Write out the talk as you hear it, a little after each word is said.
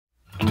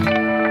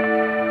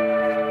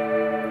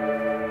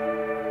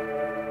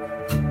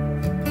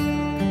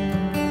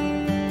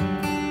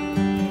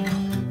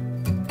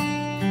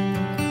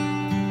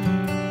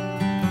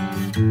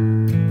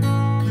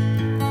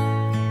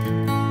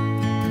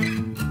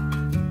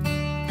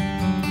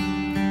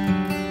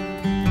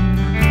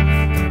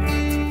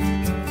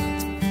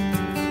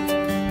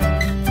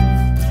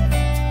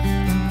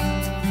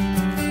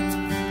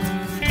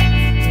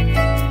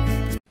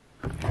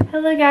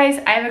Hello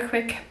guys, I have a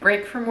quick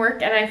break from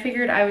work and I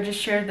figured I would just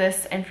share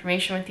this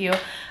information with you.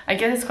 I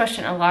get this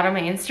question a lot on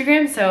my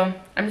Instagram, so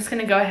I'm just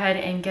going to go ahead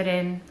and get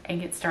in and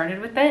get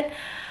started with it.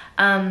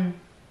 And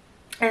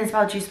it's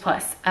about Juice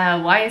Plus,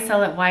 why I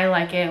sell it, why I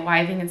like it, why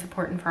I think it's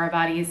important for our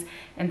bodies,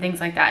 and things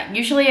like that.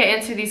 Usually I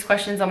answer these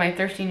questions on my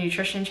Thirsty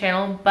Nutrition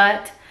channel,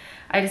 but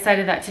I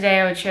decided that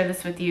today I would share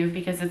this with you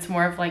because it's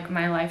more of like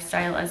my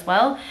lifestyle as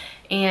well,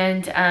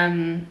 and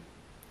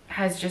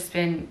has just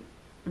been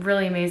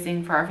really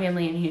amazing for our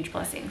family and a huge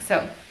blessing.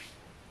 So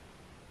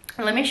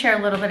let me share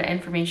a little bit of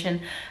information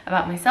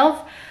about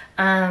myself,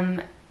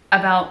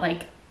 about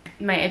like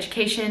my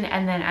education,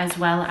 and then as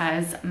well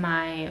as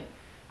my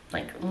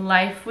like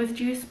life with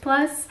Juice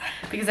Plus,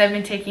 because I've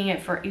been taking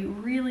it for a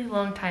really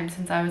long time,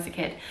 since I was a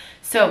kid.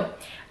 So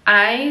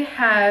I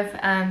have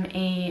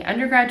a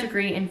undergrad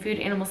degree in food,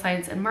 animal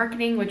science, and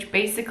marketing, which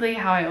basically,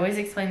 how I always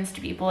explain this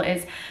to people,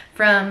 is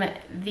from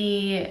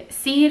the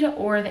seed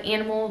or the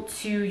animal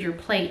to your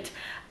plate,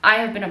 I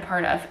have been a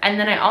part of. And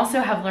then I also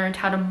have learned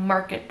how to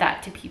market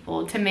that to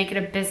people, to make it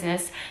a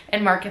business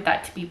and market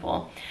that to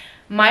people.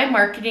 My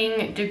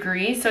marketing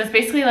degree, so it's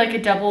basically like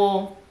a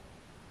double,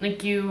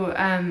 like you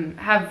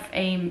have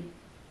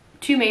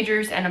two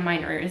majors and a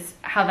minor is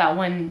how that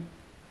one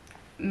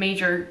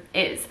major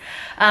is.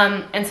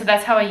 And so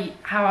that's how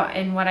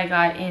what I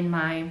got in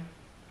my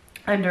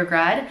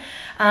undergrad.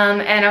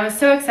 And I was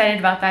so excited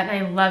about that,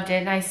 and I loved it,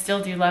 and I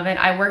still do love it.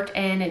 I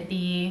working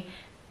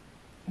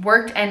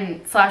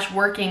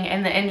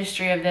in the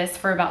industry of this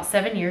for about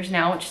 7 years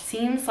now, which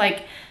seems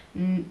like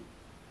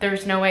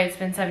there's no way it's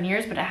been 7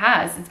 years, but it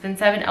has. It's been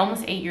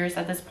almost 8 years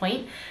at this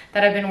point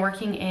that I've been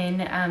working in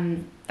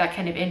that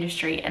kind of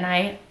industry, and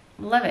I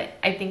love it.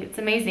 I think it's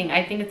amazing.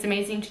 I think it's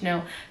amazing to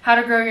know how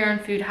to grow your own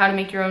food, how to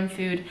make your own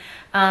food.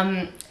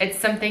 It's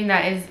something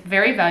that is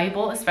very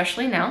valuable,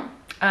 especially now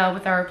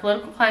with our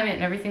political climate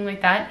and everything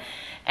like that.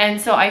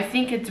 And so I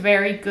think it's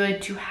very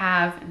good to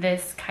have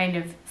this kind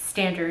of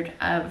standard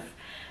of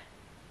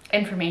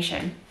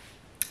information.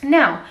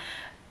 Now,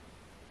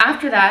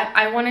 after that,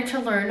 I wanted to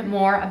learn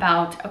more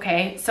about,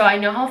 okay, so I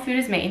know how food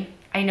is made.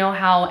 I know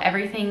how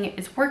everything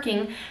is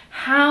working.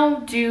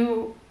 How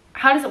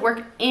does it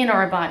work in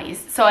our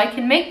bodies? So I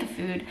can make the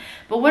food,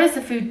 but what does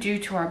the food do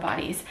to our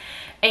bodies?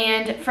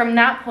 And from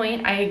that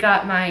point, I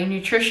got my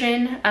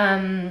nutrition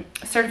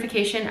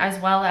certification,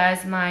 as well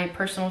as my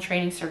personal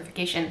training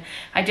certification.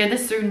 I did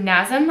this through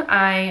NASM.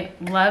 I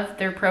love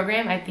their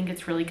program. I think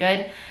it's really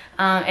good.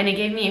 And it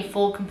gave me a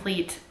full,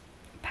 complete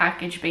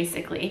package,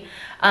 basically.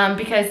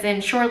 Because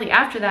then shortly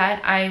after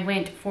that, I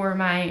went for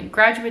my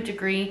graduate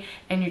degree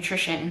in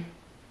nutrition.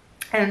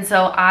 And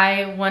so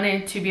I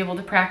wanted to be able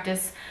to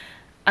practice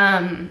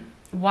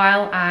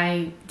while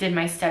I did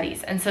my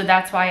studies. And so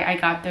that's why I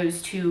got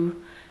those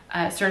two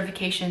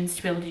certifications,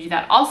 to be able to do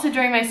that. Also,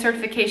 during my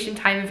certification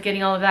time of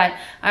getting all of that,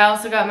 I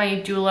also got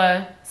my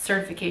doula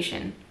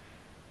certification.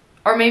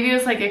 Or maybe it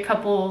was like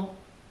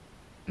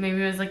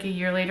maybe it was like a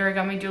year later I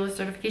got my doula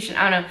certification.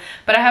 I don't know.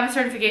 But I have a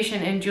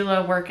certification in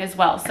doula work as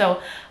well.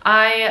 So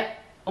I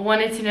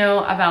wanted to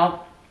know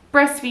about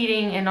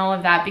breastfeeding and all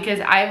of that, because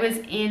I was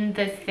in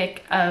the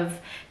thick of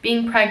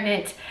being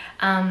pregnant,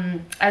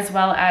 as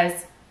well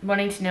as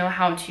wanting to know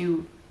how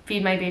to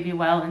feed my baby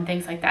well and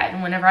things like that.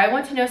 And whenever I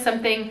want to know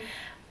something,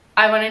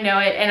 I want to know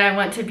it, and I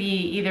want to be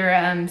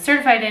either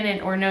certified in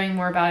it or knowing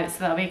more about it, so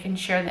that way I can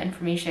share the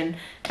information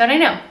that I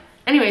know.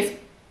 Anyways,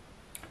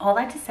 all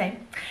that to say,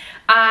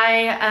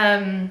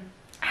 I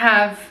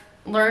have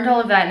learned all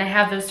of that, and I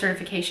have those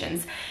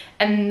certifications,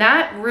 and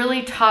that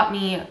really taught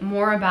me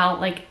more about,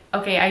 like,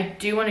 okay, I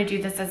do want to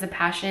do this as a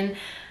passion,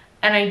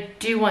 and I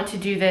do want to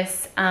do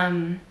this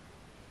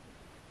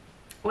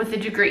with a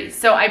degree.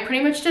 So I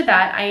pretty much did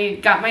that. I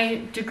got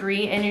my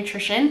degree in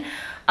nutrition,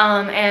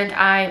 and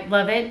I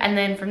love it. And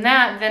then from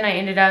that, then I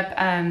ended up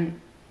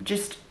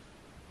just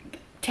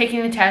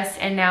taking the test,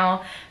 and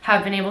now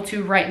have been able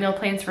to write meal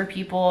plans for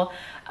people,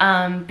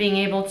 being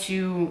able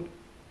to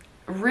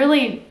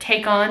really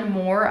take on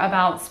more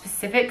about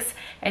specifics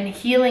and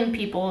healing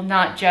people,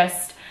 not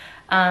just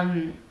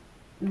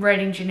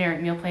writing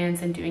generic meal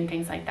plans and doing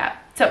things like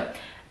that. So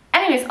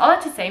anyways, all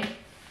that to say,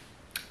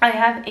 I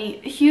have a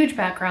huge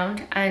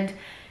background and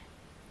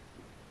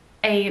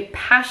a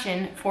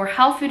passion for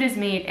how food is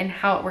made and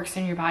how it works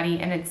in your body,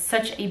 and it's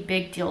such a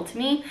big deal to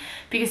me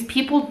because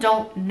people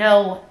don't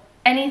know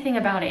anything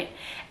about it.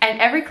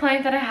 And every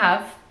client that I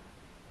have,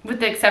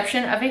 with the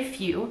exception of a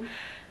few,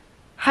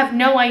 have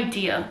no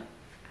idea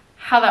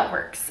how that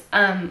works,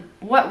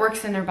 what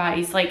works in their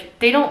bodies. Like,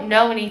 they don't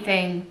know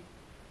anything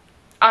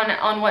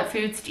on what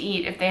foods to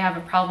eat. If they have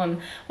a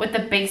problem with the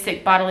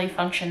basic bodily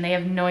function, they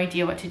have no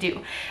idea what to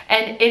do.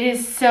 And it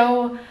is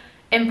so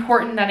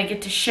important that I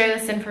get to share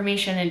this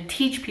information and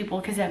teach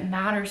people, because it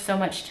matters so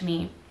much to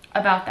me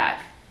about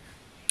that.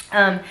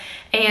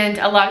 And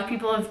a lot of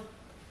people have,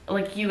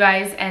 like you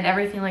guys and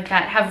everything like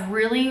that, have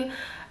really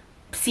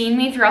seen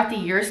me throughout the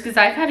years, because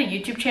I've had a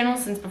YouTube channel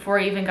since before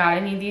I even got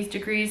any of these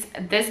degrees.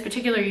 This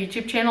particular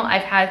YouTube channel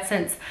I've had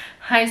since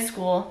high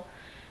school,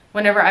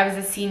 whenever I was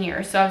a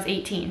senior. So I was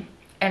 18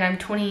 and I'm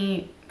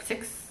 26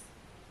 6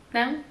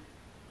 now,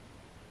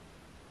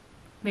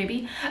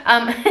 maybe.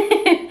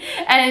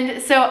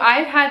 And so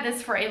I've had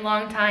this for a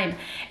long time,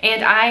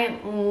 and I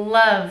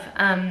love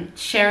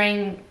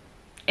sharing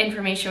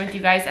information with you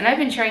guys. And I've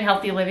been sharing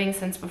healthy living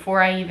since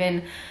before I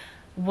even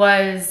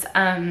was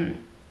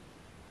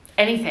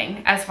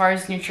anything as far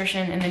as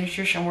nutrition in the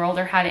nutrition world,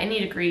 or had any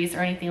degrees or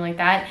anything like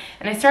that.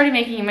 And I started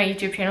making my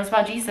YouTube channels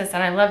about Jesus,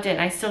 and I loved it,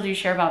 and I still do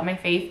share about my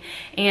faith.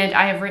 And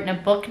I have written a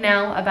book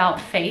now about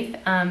faith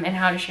and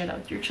how to share that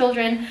with your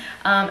children.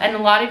 And a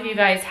lot of you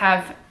guys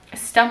have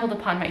stumbled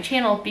upon my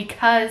channel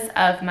because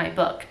of my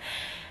book,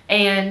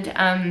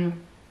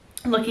 and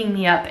looking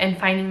me up and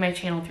finding my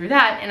channel through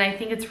that. And I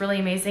think it's really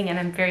amazing, and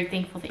I'm very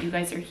thankful that you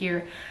guys are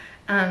here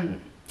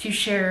to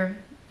share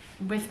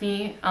with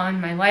me on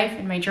my life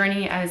and my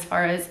journey as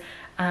far as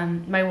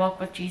my walk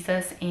with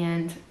Jesus,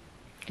 and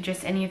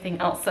just anything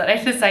else that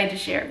I decide to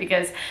share,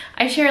 because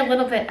I share a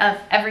little bit of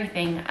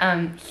everything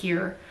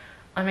here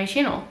on my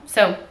channel.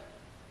 So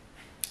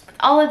with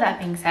all of that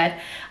being said,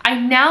 I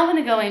now want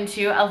to go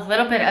into a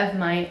little bit of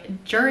my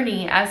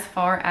journey as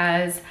far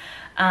as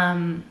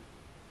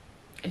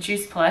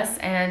Juice Plus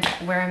and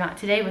where I'm at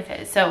today with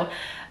it. So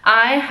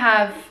I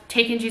have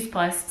taken Juice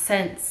Plus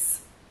since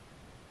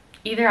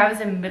either I was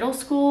in middle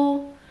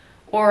school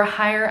or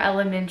higher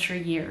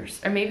elementary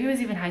years, or maybe it was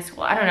even high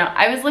school. I don't know.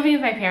 I was living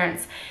with my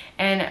parents,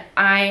 and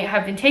I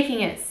have been taking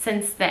it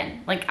since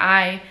then. Like,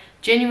 I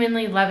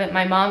genuinely love it.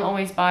 My mom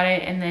always bought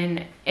it, and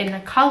then in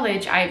the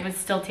college I was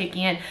still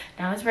taking it.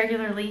 Now it's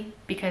regularly,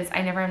 because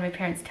I never had my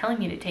parents telling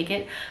me to take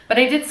it, but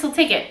I did still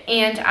take it.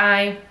 And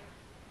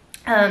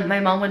my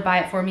mom would buy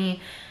it for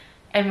me,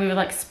 and we would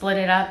like split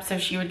it up, so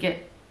she would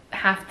get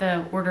half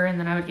the order and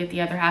then I would get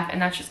the other half,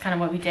 and that's just kind of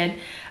what we did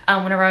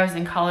whenever I was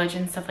in college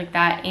and stuff like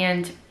that.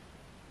 And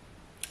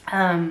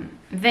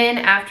then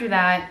after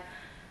that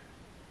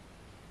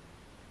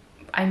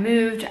I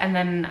moved, and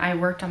then I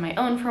worked on my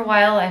own for a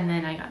while, and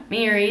then I got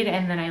married,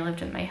 and then I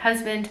lived with my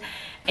husband,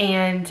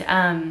 and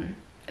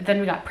then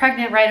we got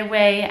pregnant right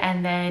away,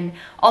 and then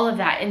all of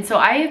that. And so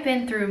I have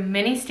been through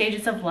many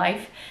stages of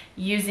life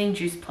using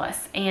Juice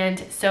Plus, and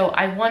so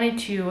I wanted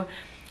to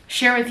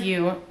share with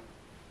you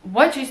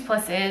what Juice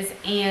Plus is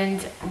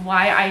and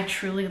why I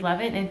truly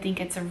love it and think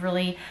it's a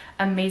really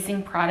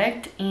amazing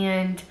product,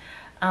 and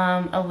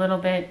a little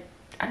bit,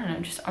 I don't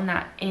know, just on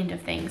that end of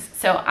things.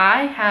 So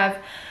I have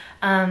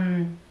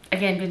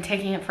again been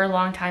taking it for a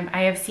long time.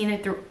 I have seen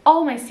it through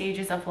all my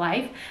stages of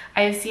life.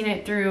 I have seen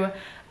it through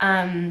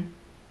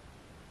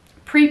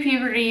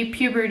pre-puberty,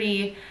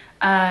 puberty,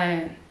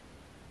 like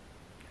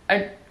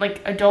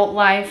adult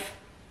life,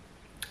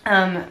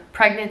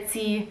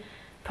 pregnancy,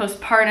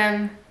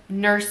 postpartum,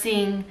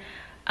 nursing,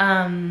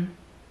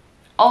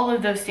 all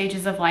of those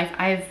stages of life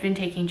I've been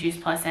taking Juice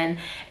Plus in,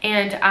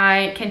 and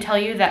I can tell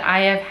you that I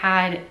have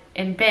had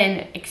and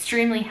been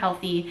extremely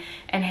healthy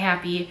and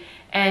happy,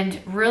 and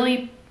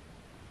really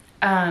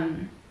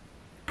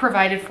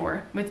provided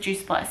for with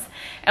Juice Plus.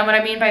 And what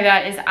I mean by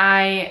that is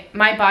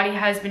my body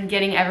has been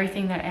getting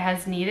everything that it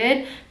has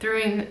needed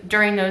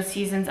during those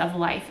seasons of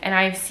life, and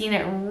I've seen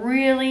it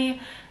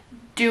really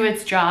do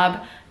its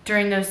job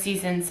during those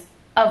seasons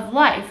of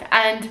life.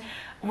 And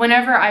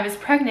whenever I was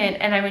pregnant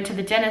and I went to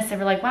the dentist, they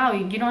were like, wow,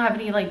 you don't have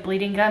any like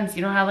bleeding gums.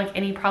 You don't have like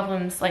any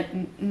problems like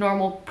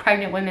normal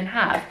pregnant women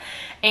have.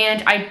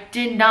 And I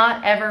did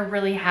not ever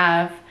really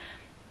have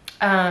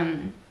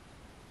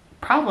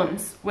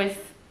problems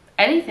with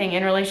anything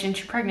in relation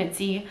to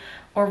pregnancy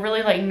or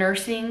really like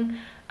nursing.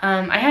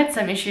 I had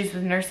some issues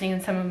with nursing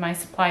and some of my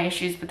supply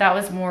issues, but that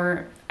was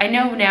more, I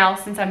know now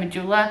since I'm a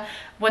doula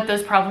what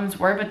those problems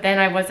were, but then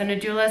I wasn't a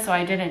doula, so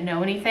I didn't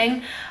know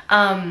anything.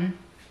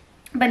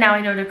 But now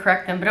I know to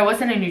correct them. But it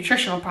wasn't a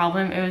nutritional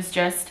problem. It was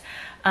just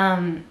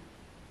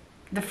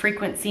the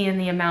frequency and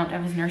the amount I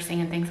was nursing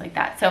and things like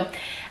that. So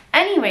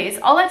anyways,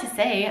 all that to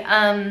say,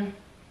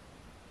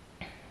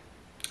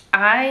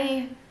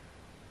 I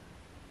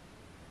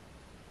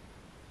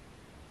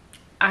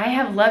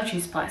have loved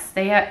Juice Plus.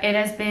 It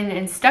has been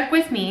and stuck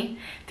with me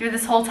through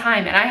this whole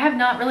time, and I have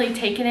not really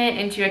taken it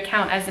into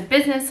account as a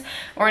business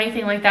or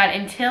anything like that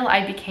until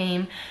I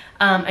became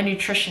a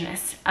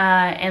nutritionist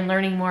and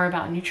learning more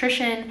about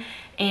nutrition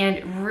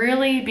and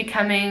really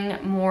becoming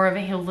more of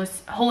a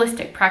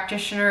holistic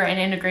practitioner and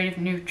integrative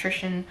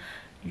nutritionist,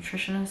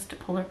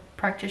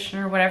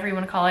 practitioner, whatever you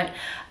want to call it.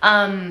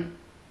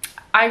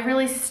 I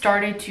really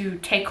started to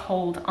take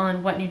hold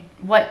on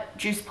what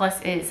Juice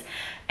Plus is.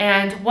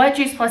 And what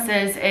Juice Plus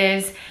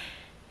is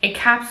a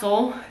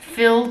capsule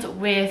filled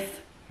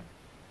with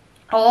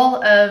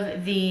all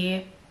of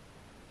the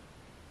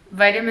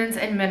vitamins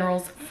and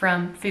minerals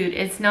from food.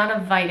 It's not a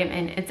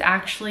vitamin, it's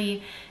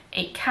actually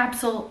a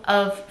capsule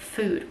of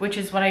food, which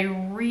is what I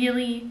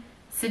really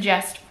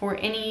suggest for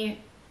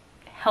any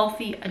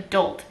healthy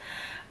adult.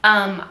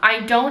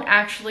 I don't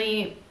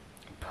actually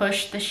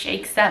push the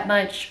shakes that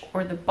much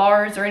or the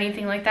bars or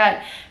anything like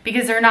that,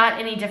 because they're not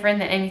any different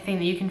than anything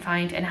that you can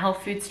find in a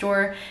health food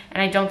store,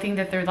 and I don't think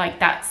that they're like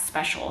that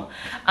special.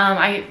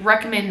 I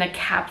recommend the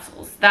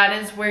capsules.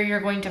 That is where you're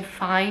going to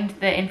find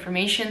the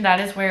information. That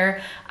is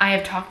where I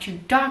have talked to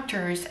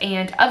doctors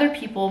and other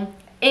people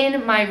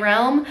in my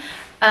realm,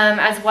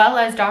 as well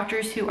as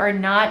doctors who are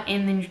not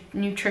in the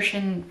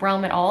nutrition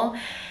realm at all.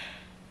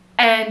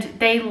 And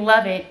they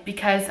love it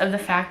because of the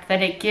fact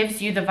that it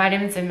gives you the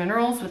vitamins and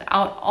minerals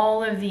without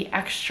all of the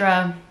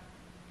extra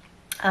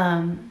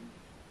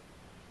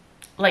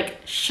like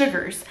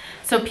sugars.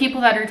 So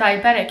people that are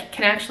diabetic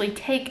can actually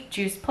take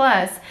Juice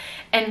Plus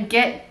and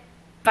get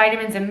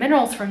vitamins and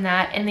minerals from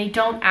that, and they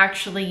don't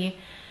actually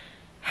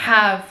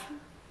have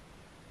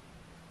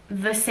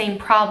the same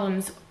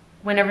problems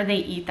whenever they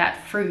eat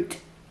that fruit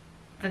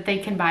that they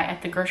can buy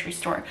at the grocery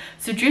store.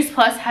 So Juice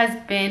Plus has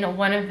been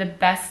one of the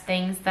best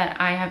things that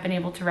I have been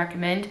able to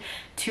recommend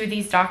to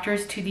these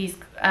doctors, to these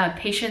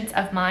patients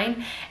of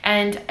mine.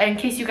 And in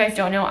case you guys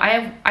don't know,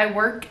 I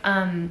work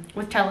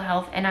with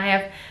telehealth, and I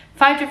have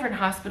 5 different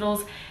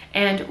hospitals,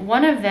 and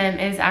one of them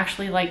is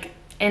actually like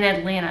in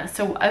Atlanta,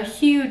 so a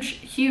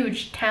huge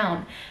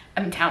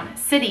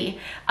city,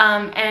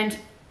 and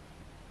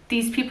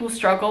these people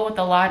struggle with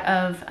a lot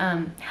of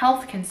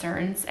health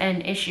concerns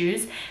and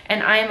issues,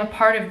 and I am a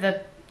part of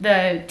the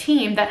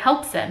team that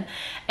helps them.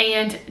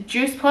 And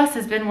Juice Plus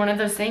has been one of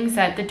those things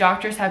that the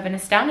doctors have been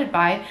astounded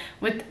by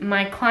with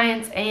my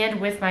clients and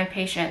with my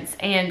patients,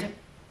 and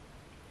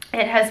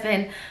it has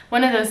been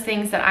one of those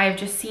things that I've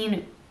just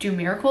seen do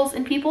miracles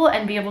in people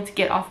and be able to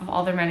get off of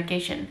all their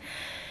medication.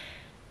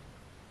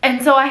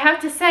 And so I have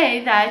to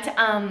say that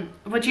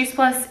what Juice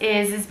Plus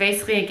is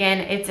basically, again,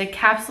 it's a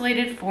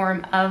capsulated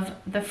form of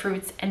the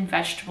fruits and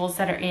vegetables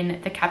that are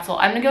in the capsule.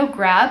 I'm gonna go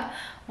grab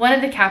one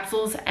of the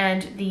capsules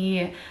and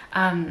the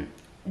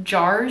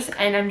jars,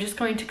 and I'm just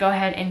going to go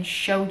ahead and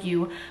show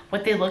you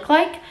what they look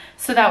like,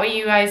 so that way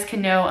you guys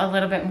can know a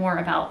little bit more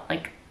about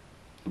like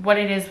what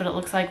it is, what it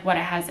looks like, what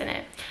it has in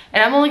it.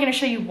 And I'm only going to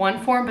show you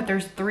one form, but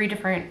there's 3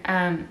 different,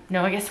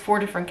 no, I guess 4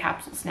 different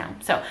capsules now.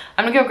 So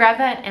I'm gonna go grab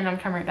that and I'm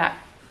coming right back.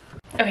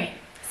 Okay,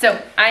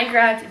 so I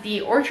grabbed the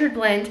Orchard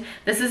blend.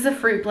 This is a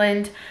fruit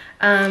blend,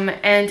 and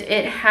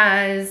it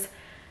has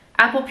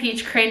apple,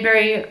 peach,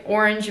 cranberry,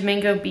 orange,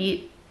 mango,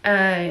 beet,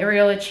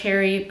 areola,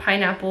 cherry,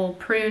 pineapple,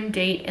 prune,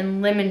 date,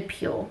 and lemon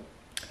peel.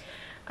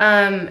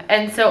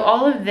 And so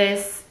all of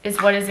this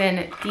is what is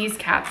in these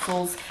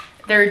capsules.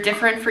 They're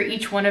different for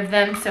each one of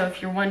them, so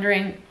if you're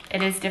wondering,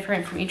 it is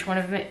different from each one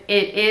of them.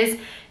 It is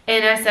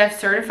NSF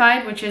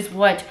certified, which is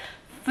what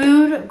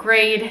food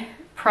grade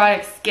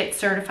products get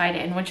certified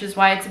in, which is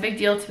why it's a big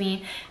deal to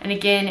me. And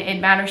again, it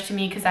matters to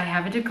me because I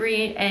have a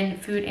degree in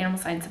food animal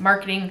science and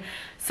marketing,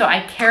 so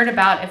I cared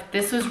about if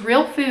this was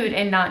real food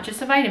and not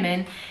just a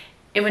vitamin,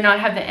 it would not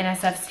have the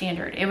NSF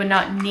standard. It would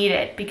not need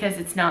it because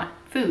it's not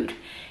food.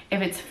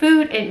 If it's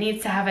food, it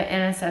needs to have an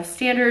NSF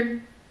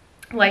standard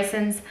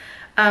license,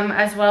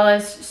 as well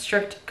as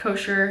strict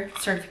kosher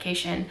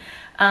certification,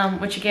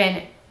 which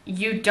again,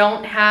 you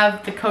don't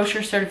have the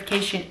kosher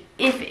certification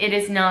if it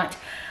is not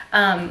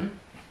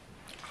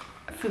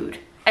food.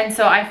 And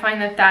so I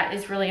find that that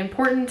is really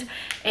important,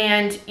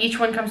 and each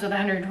one comes with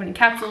 120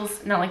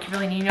 capsules. Not like you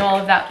really need to know all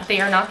of that, but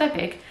they are not that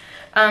big.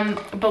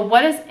 But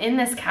what is in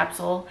this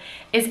capsule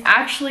is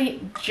actually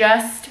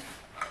just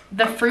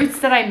the fruits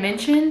that I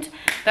mentioned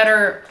that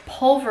are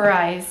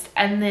pulverized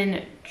and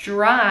then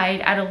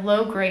dried at a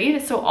low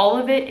grade. So all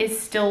of it is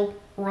still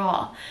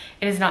raw.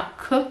 It is not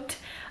cooked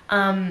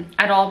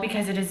at all,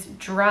 because it is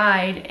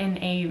dried in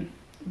a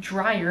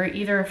dryer,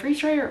 either a freeze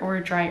dryer or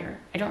a dryer.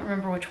 I don't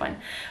remember which one.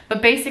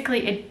 But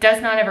basically it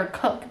does not ever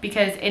cook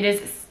because it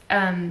is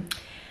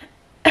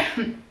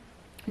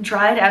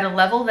dried at a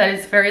level that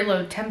is very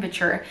low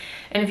temperature.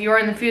 And if you are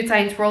in the food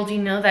science world, you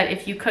know that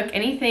if you cook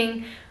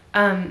anything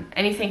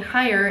anything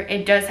higher,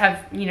 it does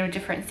have, you know,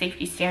 different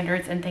safety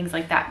standards and things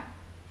like that.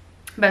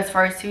 But as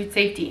far as food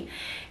safety,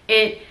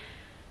 it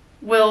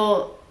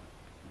will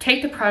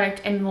take the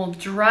product and will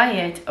dry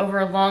it over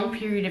a long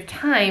period of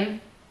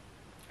time,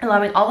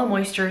 allowing all the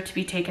moisture to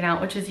be taken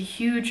out, which is a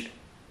huge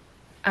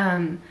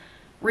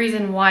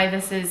reason why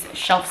this is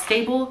shelf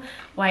stable,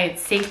 why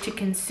it's safe to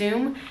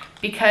consume,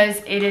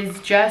 because it is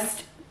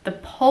just the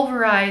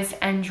pulverized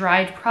and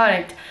dried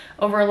product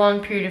over a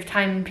long period of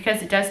time. And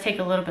because it does take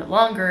a little bit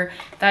longer,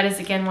 that is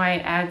again why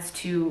it adds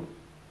to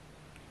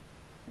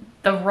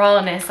the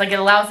rawness. Like, it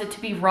allows it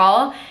to be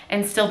raw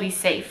and still be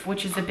safe,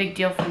 which is a big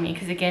deal for me,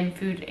 because again,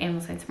 food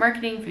animal science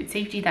marketing, food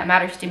safety, that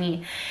matters to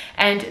me.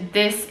 And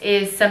this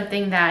is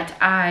something that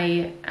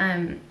I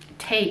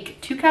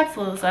take 2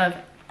 capsules of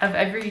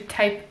every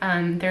type.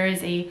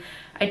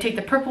 I take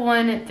the purple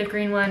one, the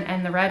green one,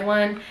 and the red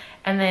one.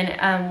 And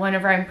then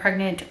whenever I'm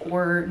pregnant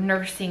or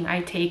nursing,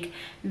 I take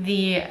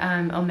the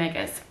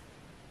omegas.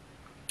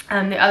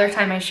 The other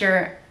time I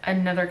share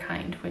another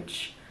kind,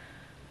 which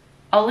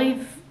I'll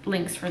leave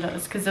links for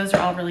those because those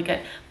are all really good.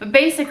 But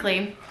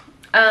basically,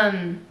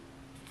 that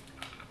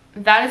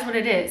is what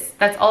it is.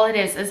 That's all it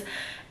is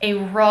a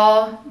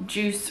raw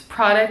juice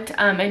product.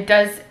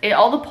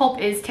 All the pulp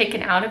is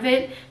taken out of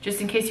it,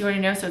 just in case you want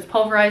to know. So it's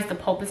pulverized, the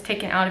pulp is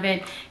taken out of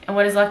it, and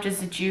what is left is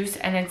the juice,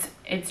 and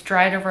it's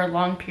dried over a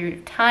long period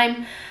of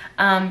time,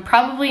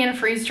 probably in a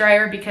freeze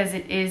dryer because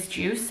it is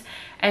juice.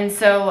 And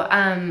so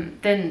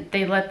then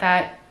they let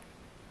that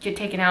get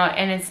taken out,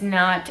 and it's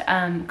not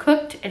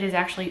cooked. It is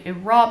actually a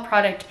raw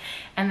product,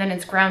 and then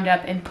it's ground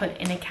up and put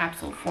in a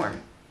capsule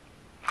form.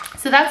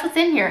 So that's what's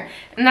in here,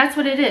 and that's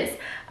what it is.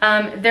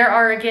 There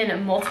are,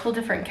 again, multiple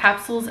different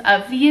capsules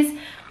of these.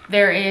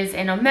 There is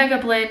an omega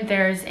blend,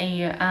 there's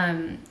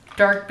a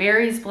dark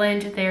berries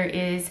blend, there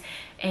is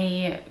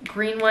a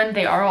green one.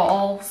 They are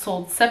all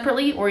sold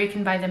separately, or you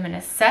can buy them in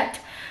a set.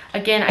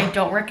 Again, I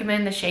don't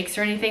recommend the shakes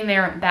or anything. They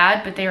aren't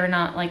bad, but they are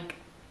not like,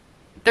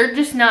 they're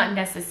just not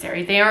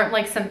necessary. They aren't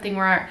like something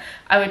where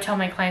I would tell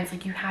my clients,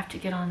 like, you have to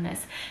get on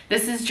this.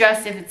 This is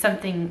just if it's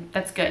something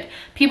that's good.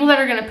 People that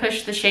are going to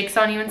push the shakes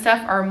on you and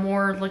stuff are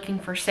more looking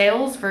for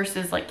sales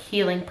versus like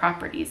healing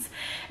properties.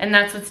 And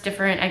that's what's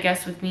different, I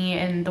guess, with me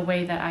and the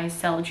way that I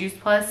sell Juice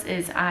Plus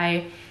is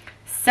I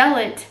sell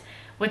it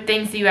with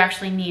things that you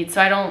actually need.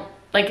 So I don't,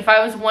 like, if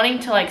I was wanting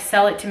to like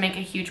sell it to make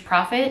a huge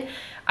profit,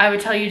 I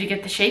would tell you to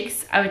get the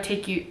shakes. I would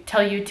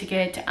tell you to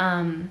get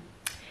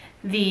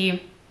the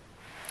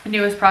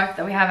newest product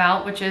that we have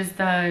out, which is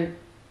the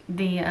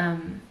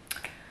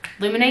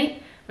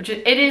Luminate, which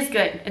it is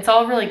good. It's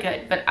all really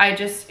good, but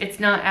it's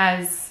not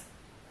as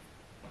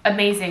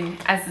amazing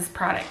as this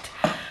product.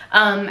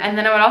 And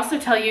then I would also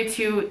tell you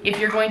to, if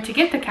you're going to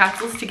get the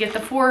capsules, to get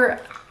the 4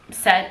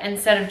 set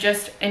instead of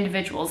just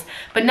individuals.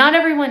 But not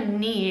everyone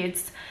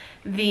needs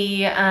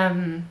the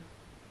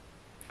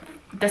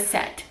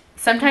set.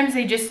 Sometimes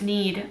they just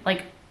need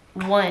like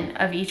one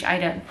of each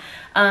item.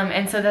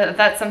 And so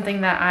that's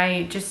something that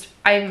I'm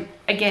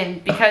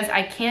again, because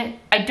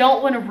I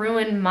don't want to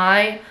ruin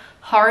my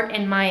heart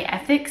and my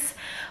ethics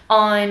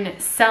on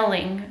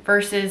selling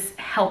versus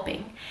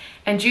helping.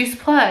 And Juice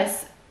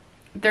Plus,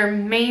 their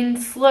main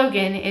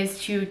slogan is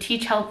to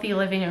teach healthy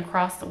living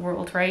across the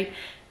world, right?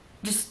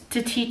 Just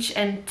to teach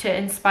and to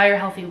inspire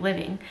healthy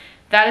living.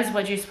 That is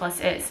what Juice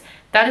Plus is.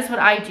 That is what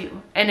I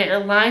do. And it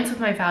aligns with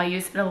my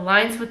values. It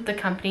aligns with the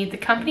company. The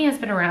company has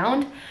been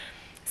around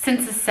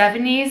since the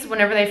 70s,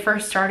 whenever they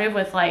first started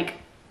with like,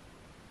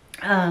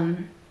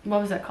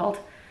 what was that called?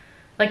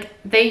 Like,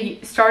 they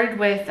started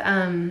with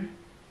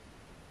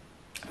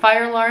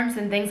fire alarms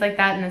and things like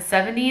that in the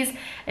 70s,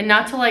 and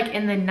not till like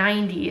in the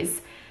 90s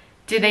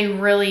did they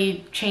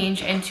really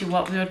change into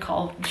what we would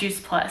call Juice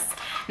Plus.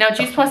 Now,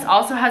 Juice Plus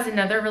also has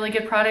another really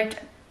good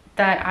product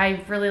that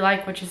I really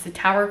like, which is the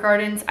Tower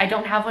Gardens. I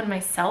don't have one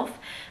myself,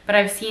 but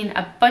I've seen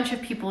a bunch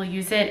of people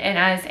use it, and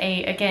as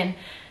a, again,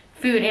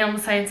 food, animal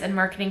science, and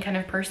marketing kind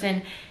of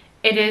person,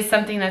 it is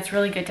something that's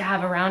really good to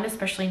have around,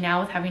 especially now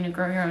with having to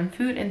grow your own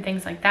food and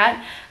things like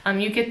that.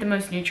 You get the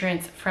most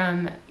nutrients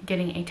from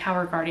getting a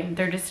Tower Garden.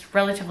 They're just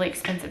relatively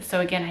expensive.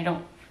 So again, I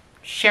don't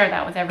share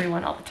that with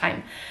everyone all the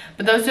time.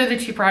 But those are the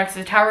 2 products,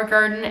 the Tower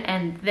Garden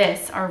and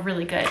this, are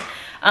really good.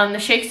 The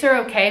shakes are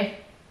okay,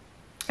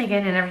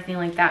 again, and everything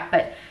like that.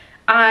 But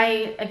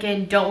I,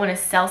 again, don't want to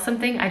sell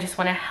something. I just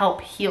want to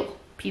help heal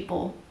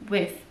people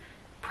with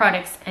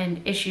products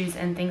and issues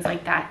and things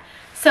like that.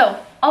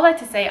 So all that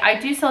to say, I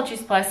do sell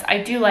Juice Plus. I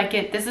do like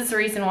it. This is the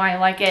reason why I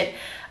like it.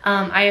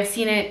 I have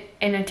seen it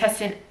in a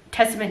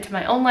testament to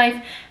my own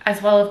life,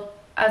 as well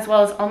as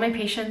all my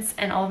patients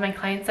and all of my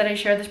clients that I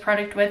share this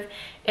product with.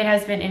 It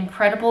has been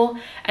incredible.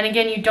 And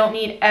again, you don't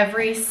need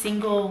every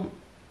single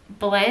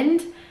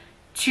blend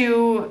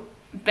to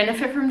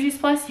benefit from Juice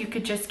Plus. You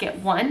could just get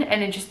one,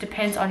 and it just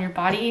depends on your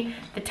body,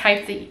 the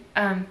type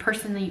that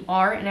person that you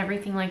are, and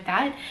everything like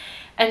that.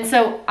 And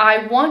so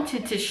I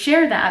wanted to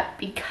share that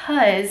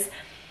because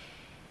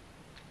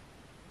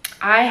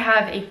I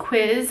have a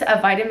quiz,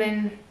 a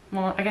vitamin,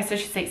 well, I guess I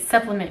should say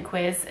supplement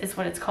quiz is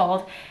what it's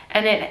called.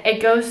 And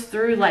it goes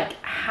through like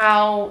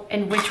how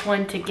and which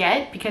one to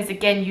get, because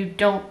again, you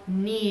don't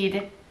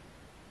need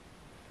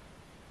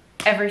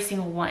every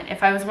single one.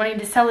 If I was wanting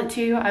to sell it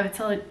to you, I would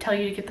tell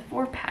you to get the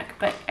 4-pack,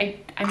 but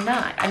I'm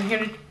not. I'm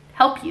here to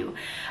help you.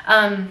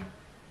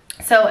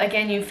 So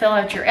again, you fill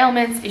out your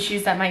ailments,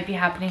 issues that might be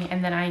happening,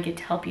 and then I get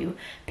to help you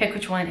pick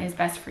which one is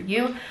best for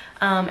you,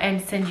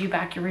 and send you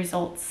back your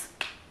results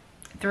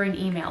through an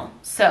email.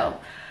 So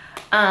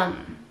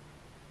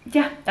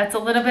yeah, that's a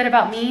little bit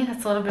about me.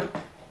 That's a little bit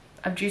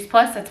of Juice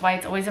Plus. That's why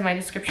it's always in my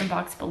description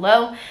box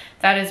below.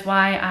 That is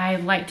why I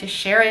like to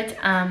share it.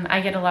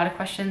 I get a lot of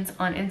questions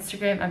on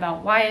Instagram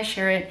about why I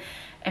share it,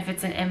 if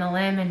it's an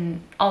MLM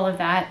and all of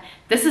that.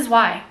 This is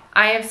why.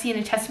 I have seen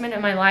a testament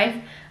in my life.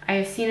 I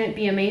have seen it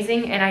be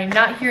amazing, and I'm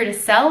not here to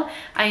sell.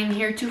 I am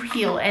here to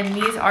heal, and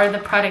these are the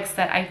products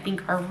that I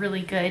think are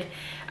really good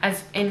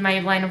as in my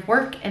line of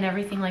work and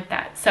everything like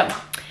that. So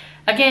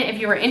again, if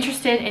you are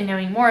interested in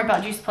knowing more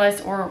about Juice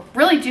Plus, or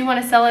really do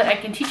want to sell it, I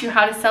can teach you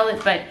how to sell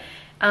it, but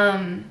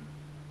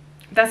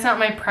that's not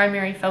my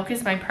primary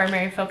focus. My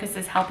primary focus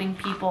is helping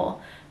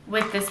people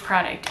with this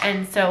product.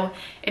 And so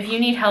if you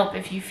need help,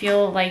 if you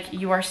feel like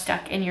you are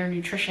stuck in your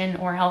nutrition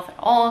or health at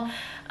all,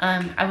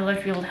 I would love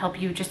to be able to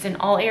help you just in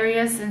all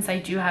areas, since I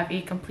do have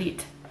a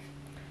complete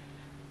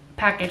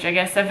package, I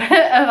guess, of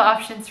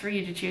options for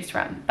you to choose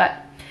from.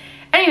 But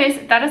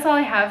anyways, that is all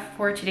I have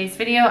for today's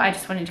video. I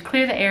just wanted to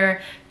clear the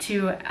air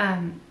to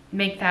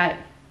make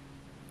that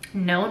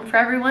known for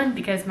everyone,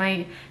 because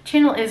my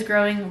channel is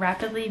growing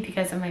rapidly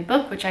because of my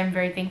book, which I'm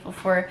very thankful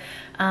for.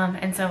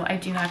 And so I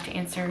do have to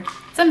answer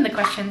some of the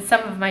questions.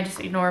 Some of them I just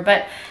ignore,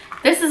 but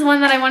this is one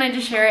that I wanted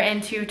to share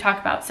and to talk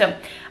about. So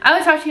I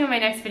will talk to you in my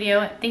next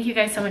video. Thank you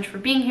guys so much for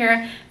being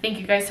here. Thank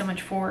you guys so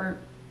much for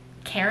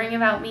caring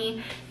about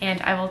me,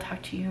 and I will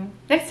talk to you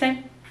next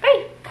time.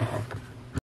 Bye.